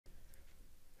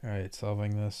Alright,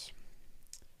 solving this.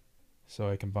 So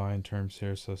I combine terms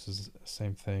here, so this is the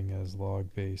same thing as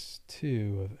log base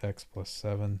 2 of x plus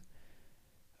 7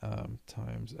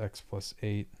 times x plus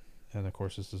 8. And of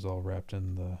course this is all wrapped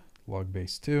in the log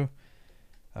base 2.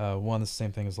 1 is the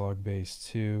same thing as log base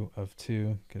 2 of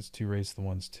 2, because 2 raised to the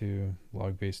 1 is 2.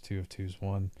 Log base 2 of 2 is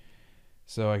 1.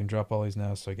 So I can drop all these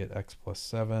now, so I get x plus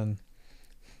 7,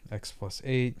 x plus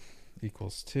 8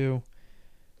 equals 2.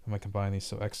 I'm going to combine these,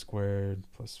 so x squared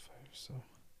plus 5, so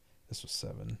this was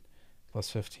 7,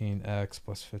 plus 15x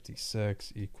plus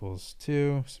 56 equals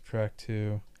 2. Subtract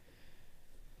 2.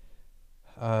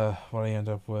 What I end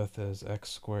up with is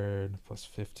x squared plus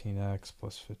 15x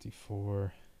plus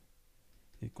 54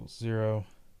 equals 0.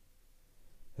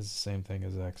 This is the same thing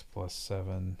as x plus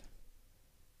 7.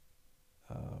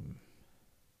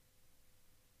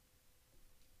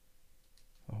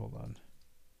 Hold on.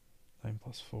 9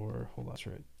 plus 4. Hold on. That's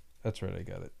right. That's right. I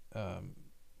got it.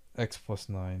 X plus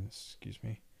 9. Excuse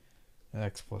me. And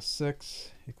x plus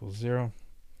 6 equals 0.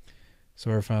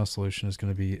 So our final solution is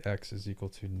going to be x is equal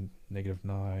to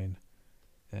 -9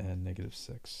 and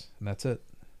 -6. And that's it.